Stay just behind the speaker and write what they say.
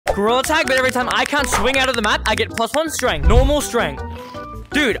Gorilla Tag, but every time I can't swing out of the map, I get +1 strength. Normal strength.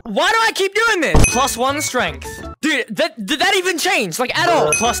 Dude, why do I keep doing this? +1 strength. Dude, did that even change? Like, at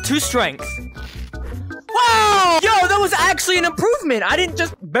all? +2 strength. Whoa! Yo, that was actually an improvement. I didn't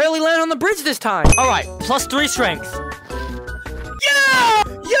just barely land on the bridge this time. All right, +3 strength. Yeah!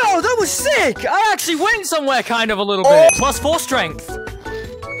 Yo, that was sick. I actually went somewhere kind of a little bit. +4 strength.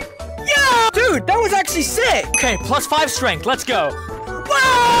 Yeah! Dude, that was actually sick. Okay, +5 strength. Let's go.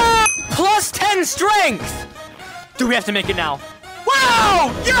 Wow! +10 strength. Do we have to make it now?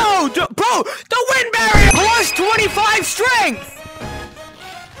 Wow! Yo! Bro, the wind barrier! +25 strength!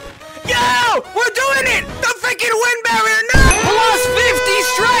 Yo! We're doing it! The freaking wind barrier now! +50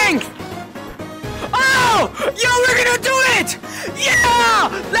 strength! Oh! Yo, we're gonna do it! Yeah!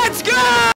 Let's go!